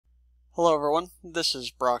Hello everyone, this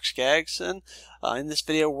is Brock Skaggs, and in this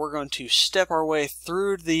video we're going to step our way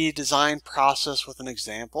through the design process with an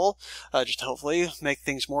example, just to hopefully make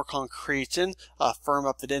things more concrete and firm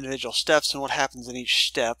up the individual steps and what happens in each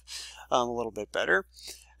step a little bit better.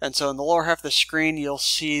 And so in the lower half of the screen you'll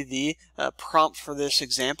see the prompt for this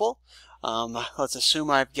example. Let's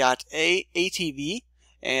assume I've got a ATV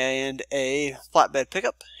and a flatbed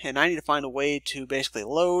pickup, and I need to find a way to basically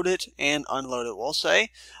load it and unload it, we'll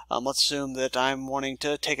say. Let's assume that I'm wanting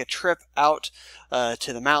to take a trip out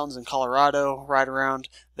to the mountains in Colorado, ride around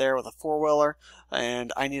there with a four-wheeler,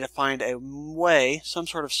 and I need to find a way, some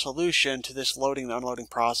sort of solution to this loading and unloading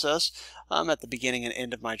process at the beginning and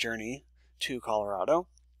end of my journey to Colorado.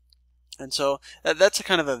 And so that's a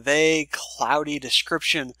kind of a vague, cloudy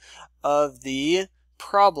description of the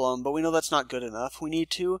problem, but we know that's not good enough. We need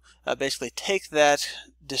to basically take that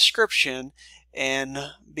description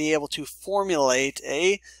and be able to formulate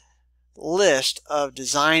a list of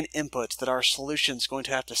design inputs that our solution is going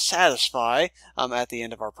to have to satisfy at the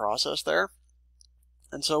end of our process there.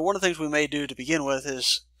 And so one of the things we may do to begin with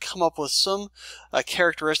is come up with some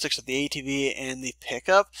characteristics of the ATV and the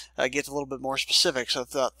pickup, get a little bit more specific, so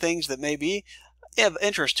things that may be of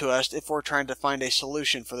interest to us if we're trying to find a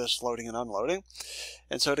solution for this loading and unloading.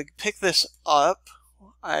 And so to pick this up,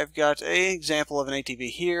 I've got an example of an ATV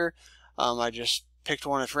here. I just picked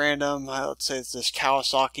one at random. Let's say it's this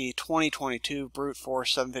Kawasaki 2022 Brute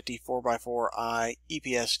Force 750 4x4i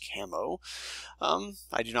EPS camo.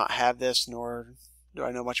 I do not have this, nor do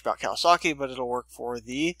I know much about Kawasaki, but it'll work for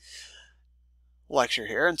the lecture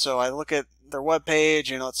here. And so I look at their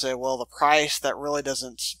webpage and let's say, well, the price, that really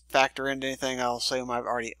doesn't factor into anything. I'll assume I've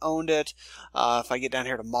already owned it. If I get down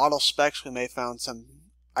here to model specs, we may have found some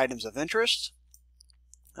items of interest.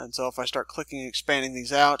 And so if I start clicking and expanding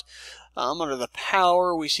these out, under the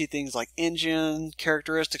power, we see things like engine,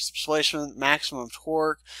 characteristics, displacement, maximum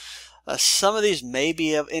torque. Some of these may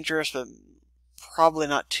be of interest, but probably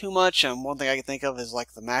not too much. One thing I can think of is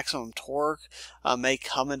like the maximum torque may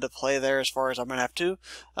come into play there, as far as I'm going to have to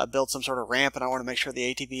build some sort of ramp, and I want to make sure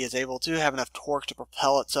the ATV is able to have enough torque to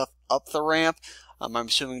propel itself up the ramp. I'm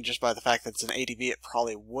assuming just by the fact that it's an ATV, it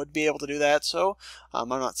probably would be able to do that, so I'm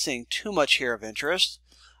not seeing too much here of interest.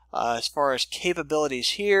 As far as capabilities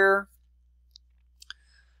here,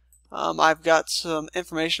 I've got some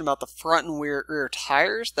information about the front and rear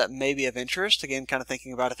tires that may be of interest. Again, kind of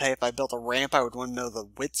thinking about if I built a ramp, I would want to know the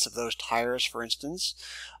widths of those tires, for instance.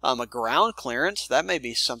 A ground clearance, that may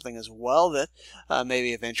be something as well that may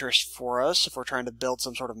be of interest for us if we're trying to build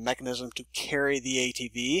some sort of mechanism to carry the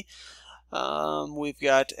ATV. We've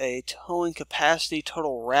got a towing capacity,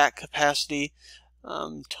 total rack capacity.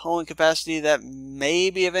 Towing capacity, that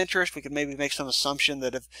may be of interest. We could maybe make some assumption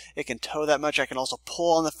that if it can tow that much, I can also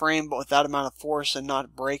pull on the frame, but with that amount of force and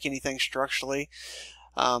not break anything structurally.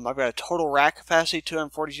 I've got a total rack capacity,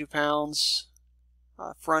 242 pounds.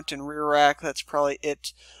 Front and rear rack, that's probably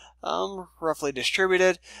it, roughly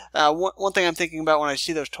distributed. One thing I'm thinking about when I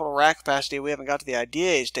see those total rack capacity, we haven't got to the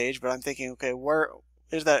IDA stage, but I'm thinking, okay, where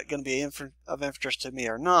is that going to be of interest to me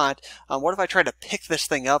or not? What if I tried to pick this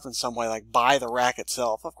thing up in some way, like by the rack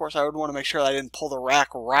itself? Of course, I would want to make sure that I didn't pull the rack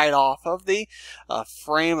right off of the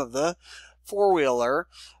frame of the four-wheeler,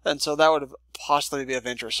 and so that would possibly be of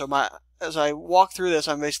interest. So as I walk through this,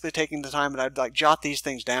 I'm basically taking the time and I'd like jot these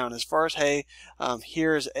things down as far as, hey,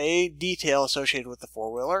 here's a detail associated with the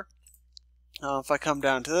four-wheeler. If I come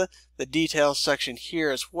down to the details section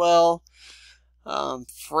here as well,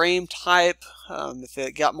 frame type, if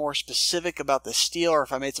it got more specific about the steel, or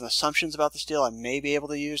if I made some assumptions about the steel, I may be able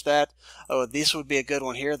to use that. Oh, this would be a good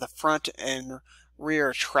one here, the front and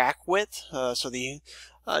rear track width, so the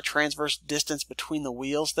transverse distance between the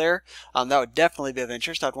wheels there. That would definitely be of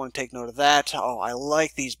interest. I'd want to take note of that. Oh, I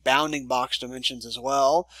like these bounding box dimensions as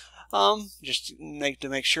well. Just to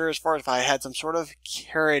make sure, as far as if I had some sort of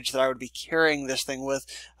carriage that I would be carrying this thing with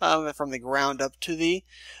from the ground up to the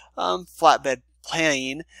flatbed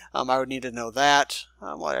plane, I would need to know that.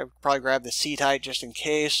 I would probably grab the seat height just in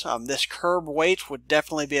case. This curb weight would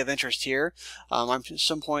definitely be of interest here. I'm at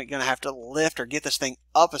some point going to have to lift or get this thing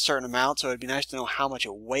up a certain amount, so it'd be nice to know how much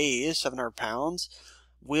it weighs, 700 pounds.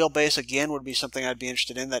 Wheelbase, again, would be something I'd be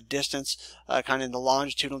interested in. That distance, kind of in the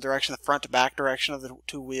longitudinal direction, the front to back direction of the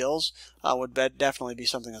two wheels, would definitely be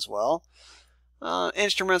something as well.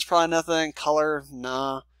 Instruments, probably nothing. Color,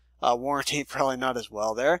 nah. Warranty, probably not as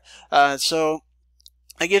well there. So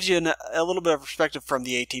that gives you a little bit of perspective from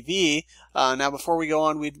the ATV. Now, before we go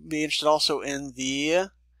on, we'd be interested also in the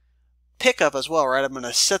pickup as well, right? I'm going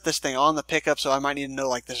to set this thing on the pickup, so I might need to know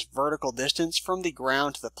like this vertical distance from the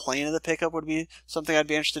ground to the plane of the pickup would be something I'd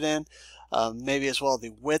be interested in. maybe as well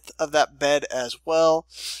the width of that bed as well.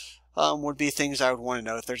 Would be things I would want to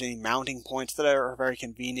know, if there's any mounting points that are very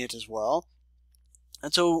convenient as well.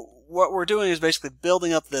 And so what we're doing is basically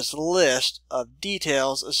building up this list of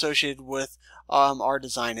details associated with our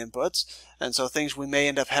design inputs. And so things we may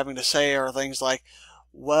end up having to say are things like,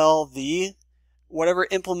 well, whatever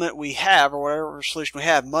implement we have or whatever solution we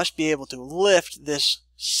have must be able to lift this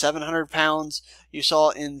 700 pounds you saw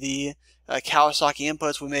in the Kawasaki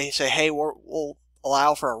inputs. We may say, hey, we'll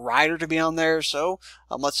allow for a rider to be on there. So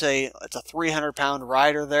let's say it's a 300-pound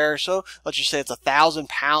rider there. So let's just say it's 1,000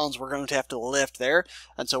 pounds we're going to have to lift there.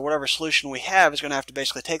 And so whatever solution we have is going to have to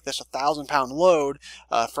basically take this 1,000-pound load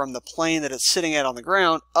from the plane that it's sitting at on the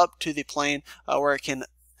ground up to the plane where it can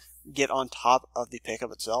get on top of the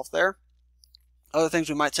pickup itself there. Other things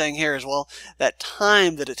we might say in here as well, that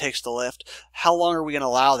time that it takes to lift, how long are we going to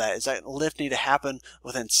allow that? Is that lift need to happen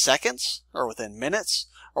within seconds or within minutes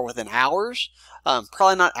or within hours?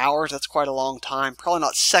 Probably not hours, that's quite a long time. Probably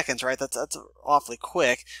not seconds, right? That's awfully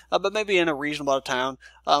quick. But maybe in a reasonable amount of time,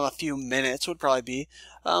 a few minutes would probably be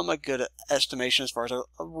a good estimation as far as a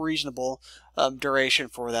reasonable duration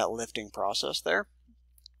for that lifting process there.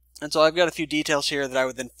 And so I've got a few details here that I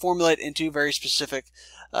would then formulate into very specific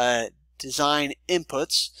design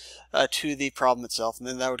inputs to the problem itself, and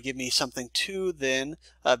then that would give me something to then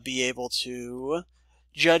be able to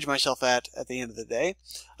judge myself at the end of the day.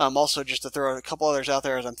 Also, just to throw a couple others out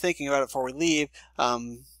there as I'm thinking about it before we leave,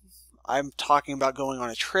 I'm talking about going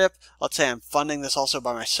on a trip. Let's say I'm funding this also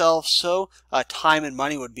by myself, so time and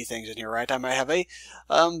money would be things in here, right? I might have a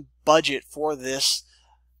budget for this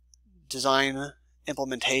design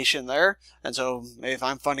implementation there, and so maybe if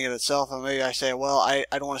I'm funding it itself, maybe I say, well, I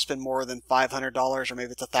don't want to spend more than $500, or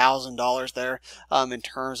maybe it's $1,000 there in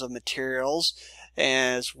terms of materials,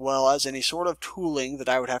 as well as any sort of tooling that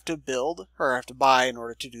I would have to build or have to buy in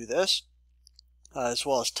order to do this, as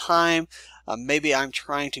well as time. Maybe I'm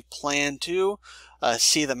trying to plan to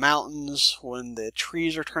see the mountains when the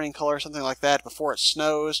trees are turning color, something like that, before it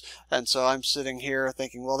snows, and so I'm sitting here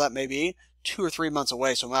thinking, well, that may be 2 or 3 months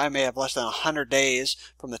away, so I may have less than 100 days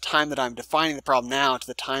from the time that I'm defining the problem now to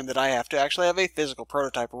the time that I have to actually have a physical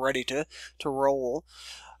prototype ready to roll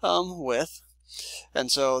with. And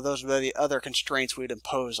so those are the other constraints we'd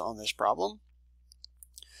impose on this problem.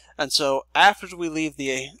 And so after we leave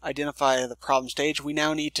the identify the problem stage, we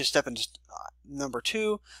now need to step into number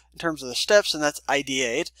 2 in terms of the steps, and that's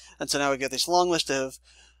ideate. And so now we've got this long list of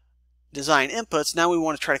design inputs. Now we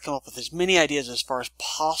want to try to come up with as many ideas as far as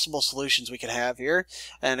possible solutions we can have here.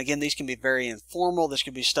 And again, these can be very informal. This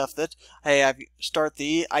could be stuff that, hey, I start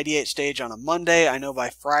the ideate stage on a Monday. I know by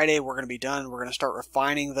Friday we're going to be done. We're going to start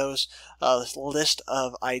refining those list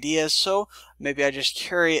of ideas. So maybe I just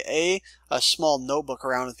carry a small notebook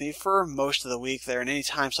around with me for most of the week there, and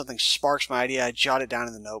anytime something sparks my idea, I jot it down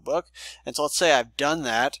in the notebook. And so let's say I've done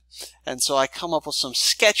that, and so I come up with some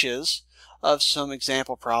sketches of some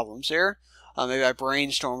example problems here. Maybe I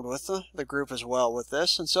brainstormed with the group as well with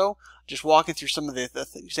this, and so just walking through some of the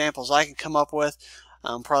examples I can come up with.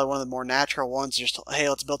 Probably one of the more natural ones, just, hey,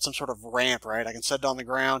 let's build some sort of ramp, right? I can set it on the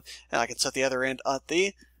ground, and I can set the other end at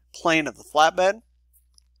the plane of the flatbed,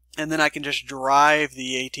 and then I can just drive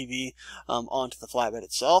the ATV onto the flatbed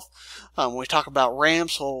itself. When we talk about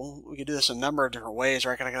ramps, well, we could do this a number of different ways,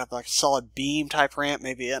 right? I can have like a solid beam type ramp,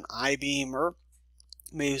 maybe an I-beam, or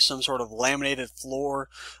maybe some sort of laminated floor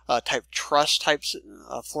type truss types,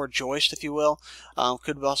 floor joist, if you will,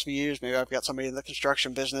 could also be used. Maybe I've got somebody in the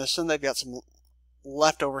construction business and they've got some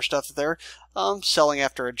leftover stuff that they're selling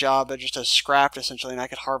after a job that just has scrapped essentially, and I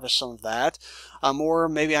could harvest some of that. Or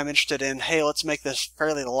maybe I'm interested in, hey, let's make this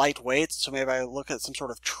fairly lightweight, so maybe I look at some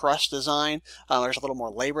sort of truss design. There's a little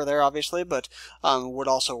more labor there obviously, but would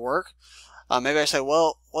also work. Maybe I say,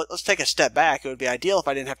 well, let's take a step back. It would be ideal if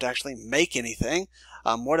I didn't have to actually make anything.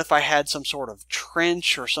 What if I had some sort of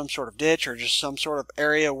trench or some sort of ditch or just some sort of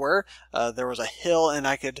area where there was a hill, and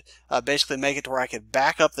I could basically make it to where I could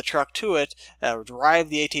back up the truck to it, drive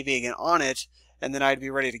the ATV again on it, and then I'd be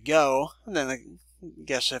ready to go. And then I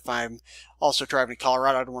guess if I'm also driving to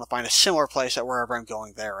Colorado, I'd want to find a similar place at wherever I'm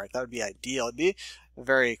going there, right? That would be ideal. It'd be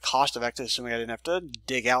very cost effective, assuming I didn't have to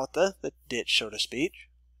dig out the ditch, so to speak.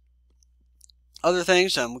 Other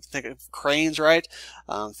things, we can think of cranes, right?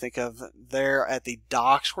 Think of there at the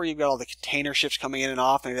docks where you've got all the container ships coming in and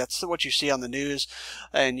off. Maybe that's what you see on the news,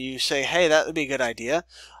 and you say, hey, that would be a good idea.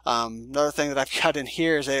 Another thing that I've got in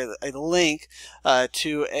here is a link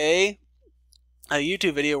to a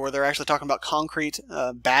YouTube video where they're actually talking about concrete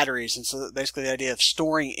batteries, and so basically the idea of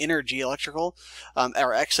storing energy, electrical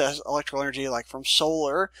or excess electrical energy, like from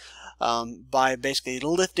solar, by basically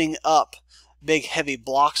lifting up big heavy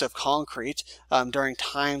blocks of concrete during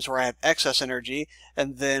times where I have excess energy,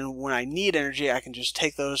 and then when I need energy I can just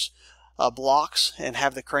take those blocks and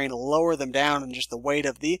have the crane lower them down, and just the weight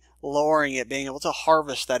of the lowering it being able to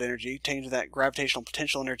harvest that energy, changing that gravitational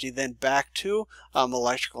potential energy then back to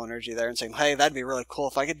electrical energy there, and saying, hey, that'd be really cool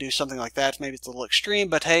if I could do something like that. Maybe it's a little extreme,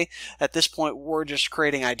 but hey, at this point we're just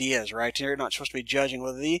creating ideas, right? You're not supposed to be judging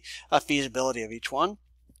whether the feasibility of each one.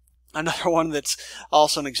 Another one that's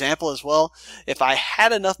also an example as well, if I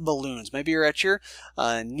had enough balloons, maybe you're at your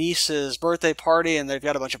niece's birthday party and they've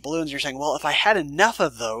got a bunch of balloons, and you're saying, well, if I had enough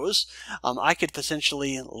of those, I could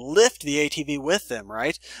potentially lift the ATV with them,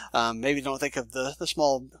 right? Maybe don't think of the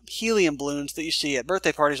small helium balloons that you see at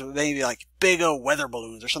birthday parties, but maybe like big old weather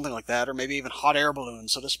balloons or something like that, or maybe even hot air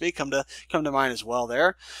balloons, so to speak, come to mind as well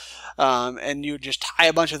there. And you would just tie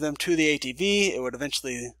a bunch of them to the ATV. It would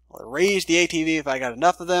eventually raise the ATV if I got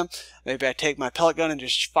enough of them. Maybe I take my pellet gun and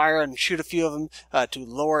just fire and shoot a few of them to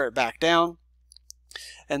lower it back down.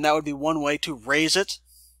 And that would be one way to raise it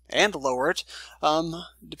and lower it,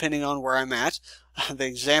 depending on where I'm at. The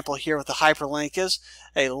example here with the hyperlink is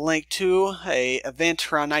a link to a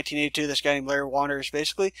event around 1982. This guy named Larry Wanders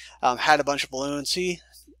basically had a bunch of balloons. He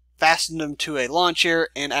fastened them to a lawn chair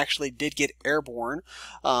and actually did get airborne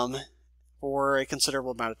for a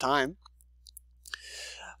considerable amount of time.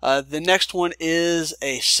 The next one is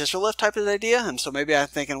a scissor lift type of idea, and so maybe I'm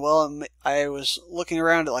thinking, well, I was looking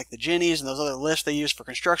around at like the Jennies and those other lifts they use for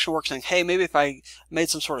construction work, saying, hey, maybe if I made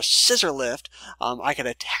some sort of scissor lift, I could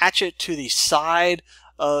attach it to the side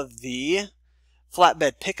of the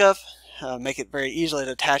flatbed pickup, make it very easily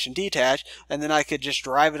to attach and detach, and then I could just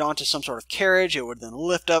drive it onto some sort of carriage. It would then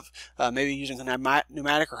lift up, maybe using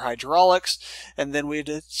pneumatic or hydraulics, and then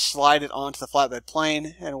we'd slide it onto the flatbed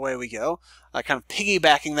plane, and away we go. Kind of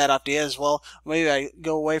piggybacking that idea as well. Maybe I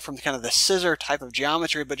go away from kind of the scissor type of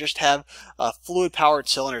geometry, but just have fluid-powered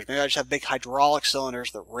cylinders. Maybe I just have big hydraulic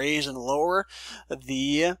cylinders that raise and lower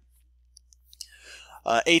the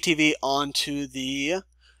ATV onto the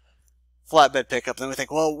flatbed pickup. Then we think,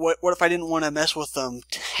 well, what if I didn't want to mess with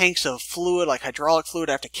tanks of fluid, like hydraulic fluid?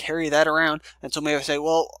 I have to carry that around. And so maybe I say,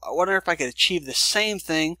 well, I wonder if I could achieve the same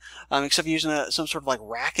thing, except using some sort of like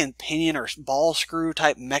rack and pinion or ball screw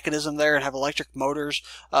type mechanism there, and have electric motors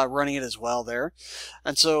running it as well there.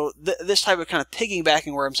 And so this type of kind of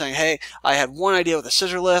piggybacking, where I'm saying, hey, I had one idea with a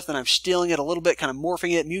scissor lift, and I'm stealing it a little bit, kind of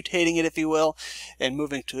morphing it, mutating it, if you will, and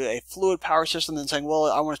moving to a fluid power system, and saying, well,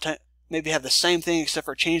 I want to maybe have the same thing except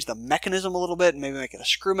for change the mechanism a little bit and maybe make it a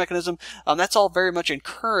screw mechanism. That's all very much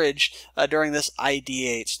encouraged during this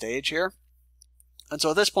ideate stage here. And so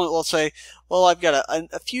at this point, we'll say, well, I've got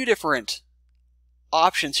a few different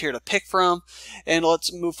options here to pick from, and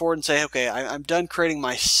let's move forward and say, okay, I'm done creating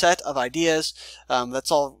my set of ideas.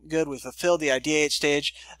 That's all good. We've fulfilled the ideate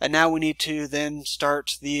stage, and now we need to then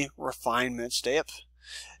start the refinement step.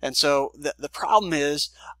 And so the problem is,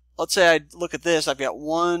 let's say I look at this, I've got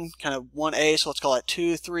 1A, so let's call it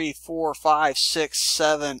 2, 3, 4, 5, 6,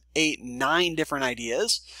 7, 8, 9 different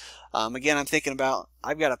ideas. Again, I'm thinking about,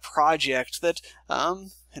 I've got a project that,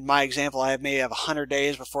 in my example, I may have 100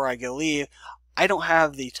 days before I go leave. I don't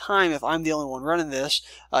have the time, if I'm the only one running this,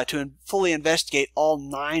 to fully investigate all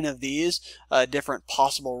 9 of these different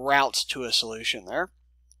possible routes to a solution there.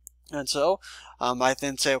 And so I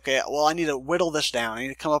then say, okay, well, I need to whittle this down. I need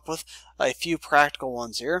to come up with a few practical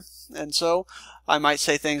ones here. And so I might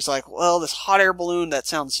say things like, well, this hot air balloon, that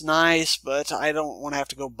sounds nice, but I don't want to have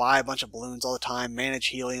to go buy a bunch of balloons all the time, manage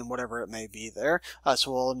helium, whatever it may be there.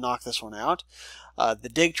 So we'll knock this one out. The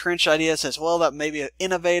dig trench idea says, well, that may be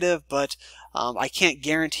innovative, but I can't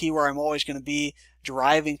guarantee where I'm always going to be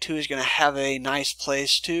driving to is going to have a nice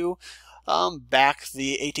place to back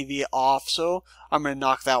the ATV off, so I'm going to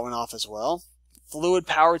knock that one off as well. Fluid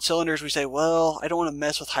powered cylinders, we say, well, I don't want to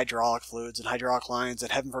mess with hydraulic fluids and hydraulic lines,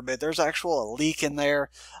 and heaven forbid there's actual leak in there.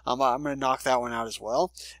 I'm going to knock that one out as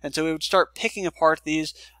well. And so we would start picking apart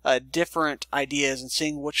these different ideas and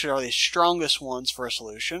seeing which are the strongest ones for a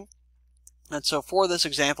solution. And so for this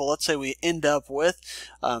example, let's say we end up with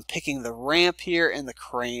picking the ramp here and the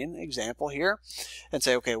crane example here, and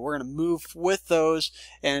say, okay, we're going to move with those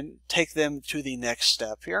and take them to the next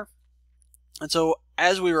step here. And so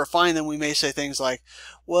as we refine them, we may say things like,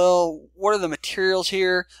 well, what are the materials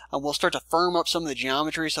here? We'll start to firm up some of the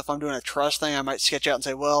geometry. So if I'm doing a truss thing, I might sketch out and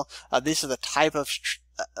say, well, these are the type of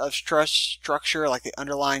truss structure, like the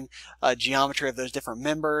underlying geometry of those different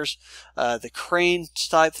members. The crane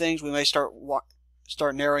type things, we may start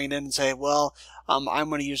narrowing it in and say, well, I'm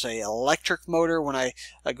going to use an electric motor when I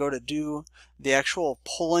go to do the actual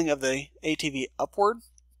pulling of the ATV upward.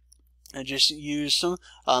 and just use some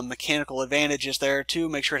mechanical advantages there to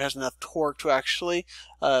make sure it has enough torque to actually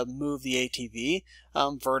move the ATV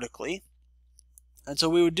vertically. And so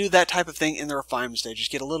we would do that type of thing in the refinement stage,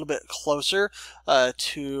 just get a little bit closer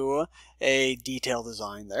to a detailed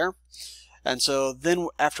design there. And so then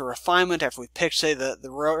after refinement, after we picked, say,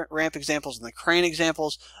 the ramp examples and the crane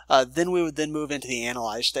examples, then we would then move into the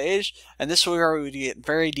analyze stage. And this is where we would get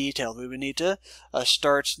very detailed. We would need to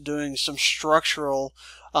start doing some structural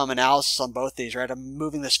analysis on both these, right? I'm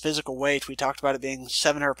moving this physical weight. We talked about it being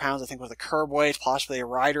 700 pounds, I think, with a curb weight, possibly a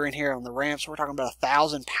rider in here on the ramp. So we're talking about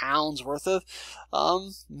 1,000 pounds worth of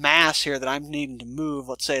mass here that I'm needing to move.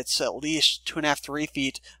 Let's say it's at least 2.5, 3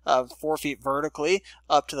 feet, 4 feet vertically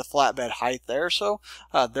up to the flatbed height there. So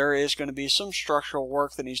there is going to be some structural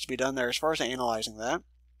work that needs to be done there as far as analyzing that.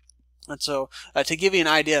 And so to give you an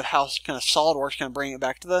idea of how kind of SolidWorks, kind of bring it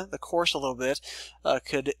back to the course a little bit,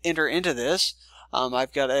 could enter into this.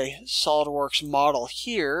 I've got a SolidWorks model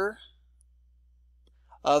here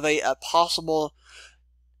of a possible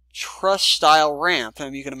truss style ramp.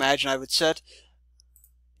 And you can imagine I would set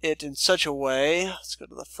it in such a way, let's go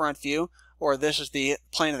to the front view, or this is the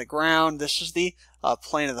plane of the ground, this is the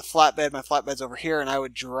plane of the flatbed, my flatbed's over here, and I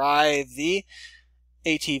would drive the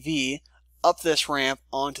ATV up this ramp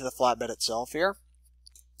onto the flatbed itself here.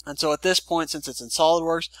 And so at this point, since it's in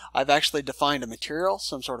SolidWorks, I've actually defined a material,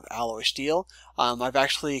 some sort of alloy steel. I've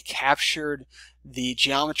actually captured the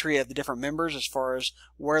geometry of the different members as far as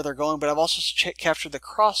where they're going, but I've also captured the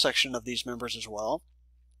cross-section of these members as well.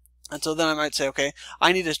 And so then I might say, okay,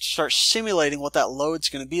 I need to start simulating what that load's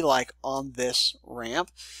going to be like on this ramp.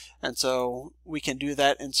 And so we can do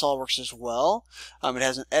that in SolidWorks as well. It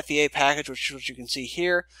has an FEA package, which you can see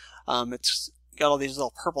here. It's got all these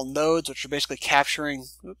little purple nodes, which are basically capturing,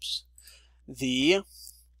 the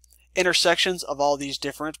intersections of all these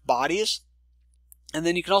different bodies. And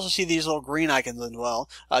then you can also see these little green icons as well.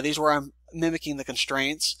 These are where I'm mimicking the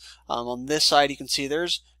constraints. On this side, you can see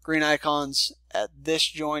there's green icons at this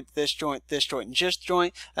joint, this joint, this joint, and this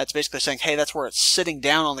joint. That's basically saying, hey, that's where it's sitting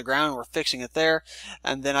down on the ground, and we're fixing it there.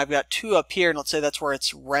 And then I've got 2 up here, and let's say that's where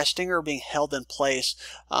it's resting or being held in place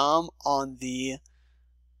on the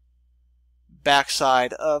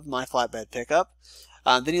backside of my flatbed pickup.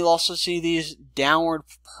 Then you'll also see these downward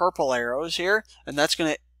purple arrows here, and that's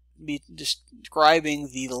going to be describing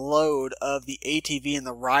the load of the ATV and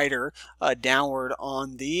the rider downward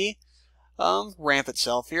on the ramp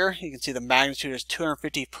itself here. You can see the magnitude is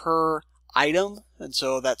 250 per item, and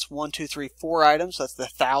so that's 1, 2, 3, 4 items. That's the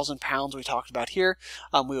 1,000 pounds we talked about here.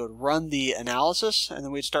 We would run the analysis, and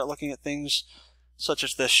then we'd start looking at things such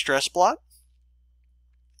as this stress plot.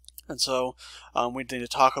 And so we need to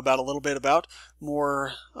talk about a little bit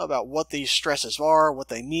more about what these stresses are, what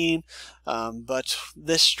they mean. But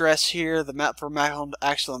this stress here, the map for maximum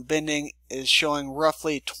axle and bending, is showing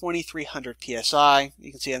roughly 2,300 psi.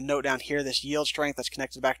 You can see a note down here, this yield strength that's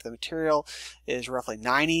connected back to the material is roughly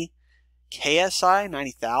 90 KSI,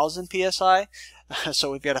 90,000 psi.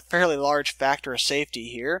 So we've got a fairly large factor of safety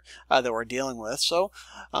here that we're dealing with. So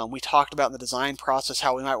we talked about in the design process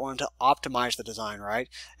how we might want to optimize the design, right?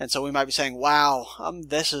 And so we might be saying, wow,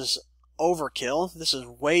 this is overkill. This is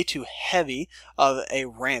way too heavy of a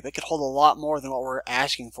ramp. It could hold a lot more than what we're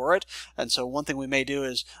asking for it. And so one thing we may do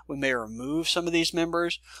is we may remove some of these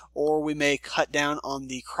members, or we may cut down on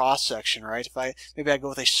the cross section, right? Maybe I go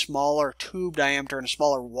with a smaller tube diameter and a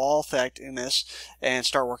smaller wall thickness and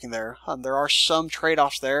start working there. There are some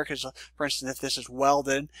trade-offs there, because for instance, if this is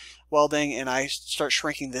welding and I start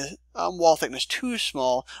shrinking the wall thickness too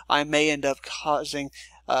small, I may end up causing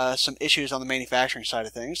some issues on the manufacturing side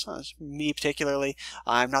of things. Me particularly,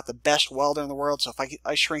 I'm not the best welder in the world, so if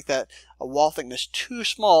I shrink that wall thickness too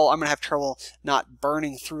small, I'm going to have trouble not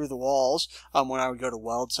burning through the walls when I would go to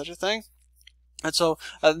weld such a thing. And so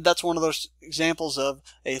that's one of those examples of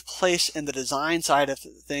a place in the design side of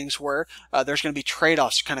things where there's going to be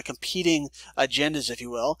trade-offs, kind of competing agendas, if you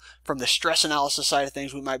will. From the stress analysis side of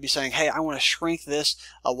things, we might be saying, hey, I want to shrink this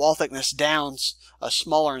wall thickness down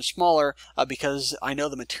smaller and smaller because I know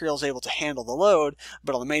the material is able to handle the load.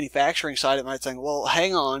 But on the manufacturing side, it might say, well,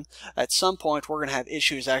 hang on, at some point we're going to have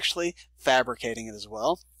issues actually fabricating it as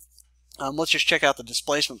well. Let's just check out the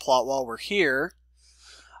displacement plot while we're here.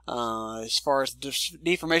 As far as the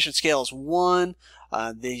deformation scale is 1,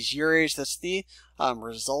 these Uries, that's the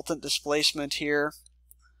resultant displacement here.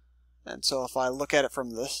 And so if I look at it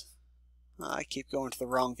from this, I keep going to the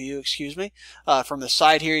wrong view, excuse me. From the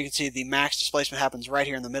side here, you can see the max displacement happens right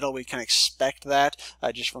here in the middle. We can expect that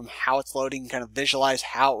just from how it's loading, kind of visualize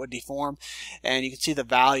how it would deform. And you can see the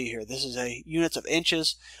value here. This is a units of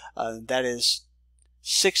inches. That is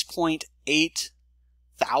 6.8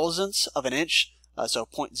 thousandths of an inch, so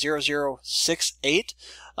 0.0068.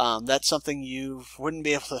 That's something you wouldn't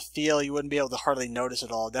be able to feel, you wouldn't be able to hardly notice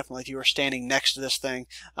at all. Definitely if you were standing next to this thing,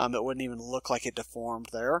 it wouldn't even look like it deformed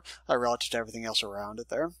there relative to everything else around it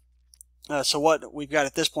there. So what we've got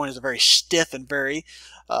at this point is a very stiff and very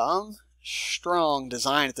strong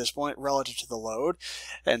design at this point relative to the load.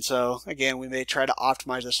 And so again, we may try to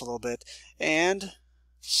optimize this a little bit and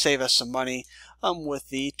save us some money with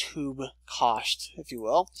the tube cost, if you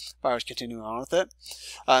will, if I was continuing on with it.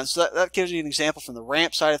 So that gives you an example from the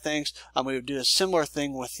ramp side of things. We would do a similar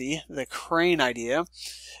thing with the crane idea.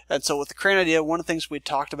 And so with the crane idea, one of the things we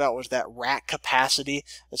talked about was that rack capacity.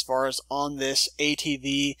 As far as on this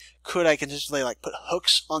ATV, could I consistently like put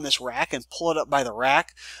hooks on this rack and pull it up by the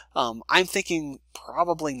rack? I'm thinking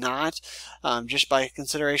probably not, just by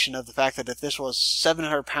consideration of the fact that if this was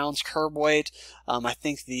 700 pounds curb weight, I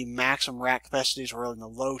think the maximum rack capacities were in the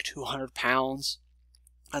low 200 pounds.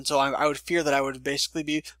 And so I would fear that I would basically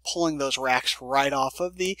be pulling those racks right off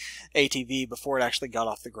of the ATV before it actually got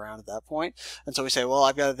off the ground at that point. And so we say, well,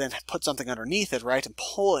 I've got to then put something underneath it, right, and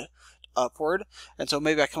pull it upward. And so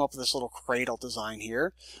maybe I come up with this little cradle design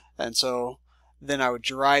here. And so then I would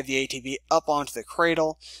drive the ATV up onto the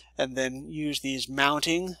cradle and then use these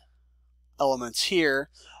mounting elements here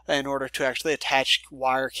in order to actually attach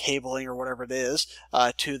wire cabling or whatever it is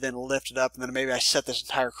to then lift it up. And then maybe I set this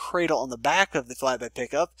entire cradle on the back of the flatbed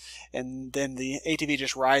pickup, and then the ATV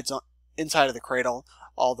just rides on inside of the cradle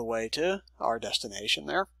all the way to our destination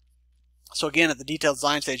there. So again, at the detailed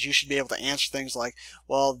design stage, you should be able to answer things like,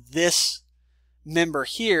 well, this member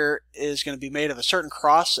here is going to be made of a certain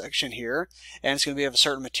cross section here, and it's going to be of a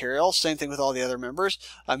certain material. Same thing with all the other members.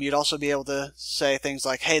 You'd also be able to say things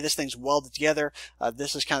like, hey, this thing's welded together.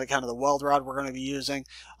 This is kind of the weld rod we're going to be using.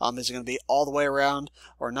 Is it going to be all the way around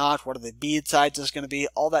or not? What are the bead sizes going to be?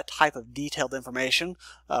 All that type of detailed information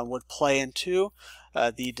would play into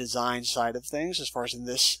the design side of things as far as in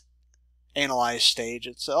this analyze stage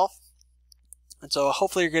itself. And so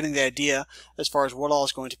hopefully you're getting the idea as far as what all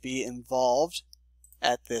is going to be involved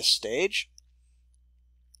at this stage.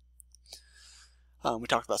 We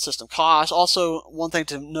talked about system costs. Also, one thing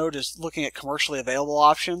to note is looking at commercially available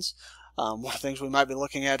options. One of the things we might be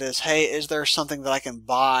looking at is, hey, is there something that I can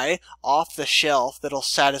buy off the shelf that'll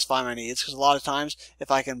satisfy my needs? Because a lot of times, if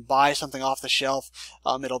I can buy something off the shelf,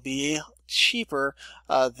 it'll be cheaper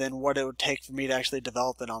than what it would take for me to actually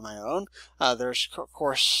develop it on my own. There's, of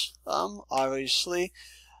course, obviously,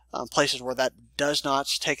 places where that does not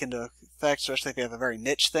take into effect, especially if you have a very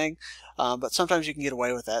niche thing. But sometimes you can get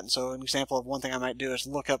away with that. And so an example of one thing I might do is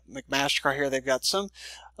look up McMaster-Carr here. They've got some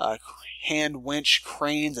hand winch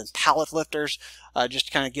cranes and pallet lifters, just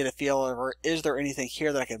to kind of get a feel of, is there anything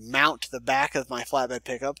here that I can mount to the back of my flatbed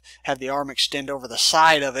pickup, have the arm extend over the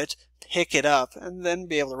side of it, pick it up, and then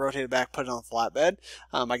be able to rotate it back, put it on the flatbed.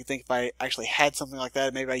 I can think if I actually had something like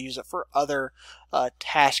that, maybe I use it for other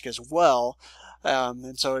tasks as well.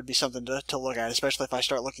 And so it'd be something to look at, especially if I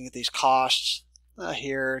start looking at these costs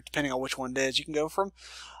here, depending on which one it is. You can go from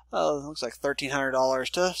looks like $1,300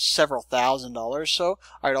 to several $1,000s. So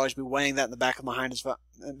I'd always be weighing that in the back of my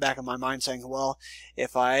mind, saying, well,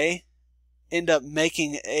 if I end up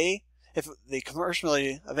making if the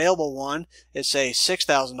commercially available one is say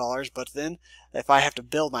 $6,000, but then if I have to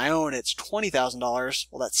build my own, it's $20,000.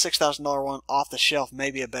 Well, that $6,000 one off the shelf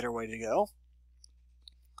may be a better way to go.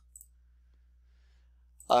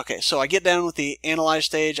 Okay, so I get down with the analyze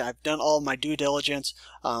stage. I've done all of my due diligence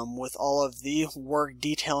with all of the work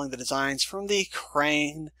detailing the designs from the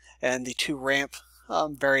crane and the two ramp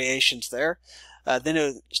variations there.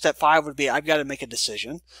 Then step 5 would be I've got to make a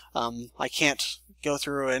decision. I can't go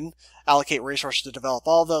through and allocate resources to develop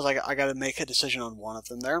all of those. I got to make a decision on one of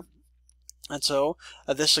them there. And so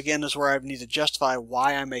this again is where I need to justify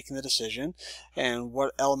why I'm making the decision and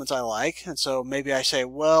what elements I like. And so maybe I say,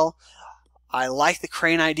 well, I like the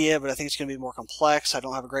crane idea, but I think it's going to be more complex. I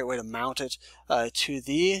don't have a great way to mount it to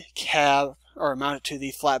the cab or mount it to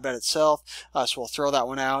the flatbed itself, so we'll throw that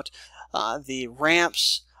one out. The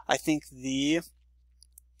ramps, I think the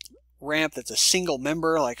ramp that's a single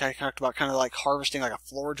member, like I talked about, kind of like harvesting like a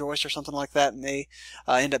floor joist or something like that, may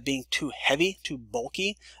end up being too heavy, too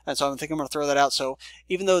bulky, and so I think I'm going to throw that out. So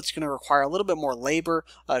even though it's going to require a little bit more labor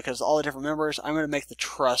because all the different members, I'm going to make the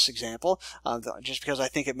truss example just because I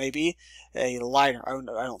think it may be a lighter.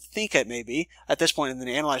 I don't think it may be. At this point in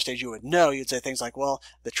the analyze stage, you would know. You'd say things like, well,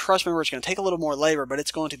 the truss member is going to take a little more labor, but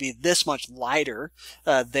it's going to be this much lighter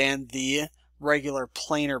than the regular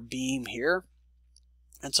planar beam here.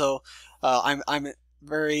 And so I'm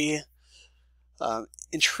very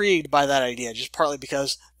intrigued by that idea, just partly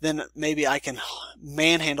because then maybe I can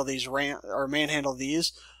manhandle these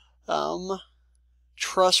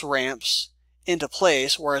truss ramps into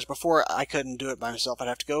place, whereas before I couldn't do it by myself. I'd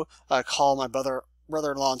have to go call my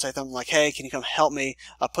brother-in-law and say something like, hey, can you come help me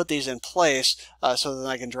put these in place so that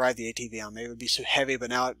I can drive the ATV on. Maybe it would be too heavy, but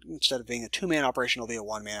now instead of being a two-man operation, it'll be a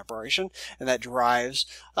one-man operation, and that drives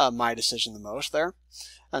my decision the most there.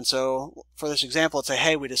 And so for this example, let's say,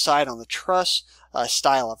 hey, we decide on the truss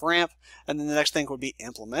style of ramp, and then the next thing would be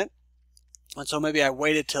implement. And so maybe I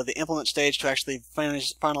waited till the implement stage to actually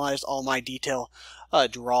finalize all my detail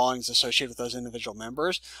drawings associated with those individual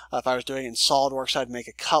members. If I was doing it in SolidWorks, I'd make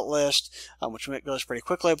a cut list, which goes pretty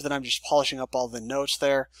quickly, but then I'm just polishing up all the notes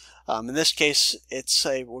there. In this case,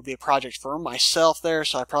 it would be a project for myself there,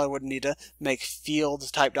 so I probably wouldn't need to make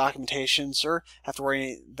field type documentations or have to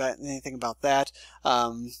worry about anything about that.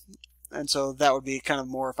 And so that would be kind of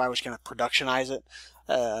more if I was going to productionize it.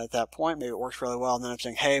 At that point, maybe it works really well, and then I'm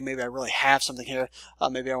saying, hey, maybe I really have something here.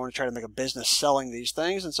 Maybe I want to try to make a business selling these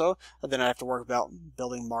things, and so then I have to work about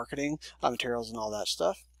building marketing materials and all that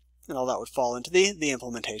stuff, and all that would fall into the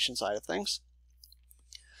implementation side of things.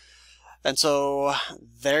 And so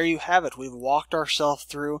there you have it. We've walked ourselves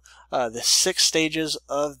through the 6 stages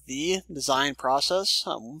of the design process.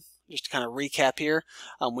 Just to kind of recap here,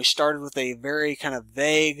 we started with a very kind of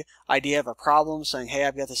vague idea of a problem, saying, hey,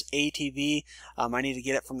 I've got this ATV, I need to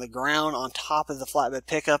get it from the ground on top of the flatbed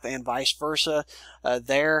pickup and vice versa.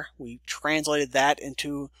 There, we translated that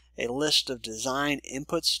into a list of design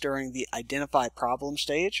inputs during the identify problem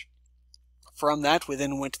stage. From that, we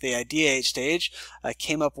then went to the ideate stage,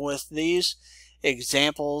 came up with these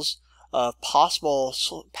examples of possible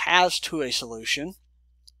paths to a solution.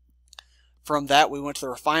 From that, we went to the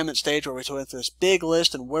refinement stage, where we went through this big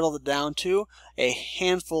list and whittled it down to a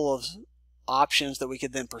handful of options that we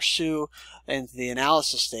could then pursue into the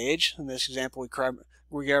analysis stage. In this example,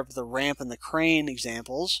 we grabbed the ramp and the crane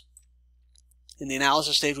examples. In the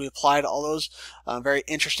analysis stage, we applied all those very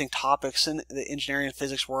interesting topics in the engineering and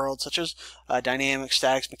physics world, such as dynamics,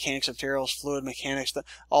 statics, mechanics of materials, fluid mechanics,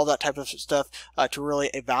 all that type of stuff, to really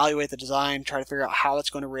evaluate the design, try to figure out how it's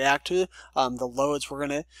going to react to the loads we're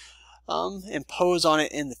going to impose on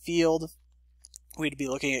it in the field. We'd be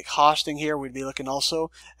looking at costing here. We'd be looking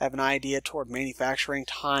also have an idea toward manufacturing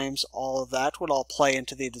times. All of that would all play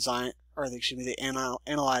into the design, or the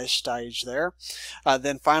analyze stage there.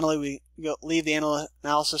 Then finally we leave the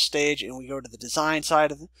analysis stage and we go to the design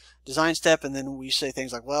side of the design step, and then we say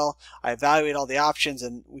things like, well, I evaluate all the options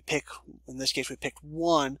and we pick, in this case we picked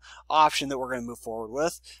one option that we're going to move forward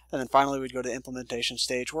with. And then finally we'd go to the implementation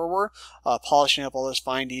stage, where we're polishing up all those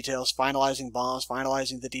fine details, finalizing bonds,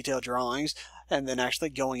 finalizing the detailed drawings, and then actually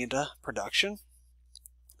going into production.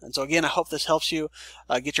 And so again, I hope this helps you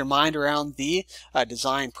get your mind around the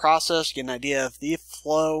design process, get an idea of the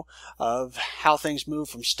flow of how things move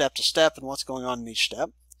from step to step and what's going on in each step.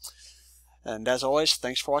 And as always,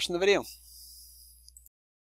 thanks for watching the video.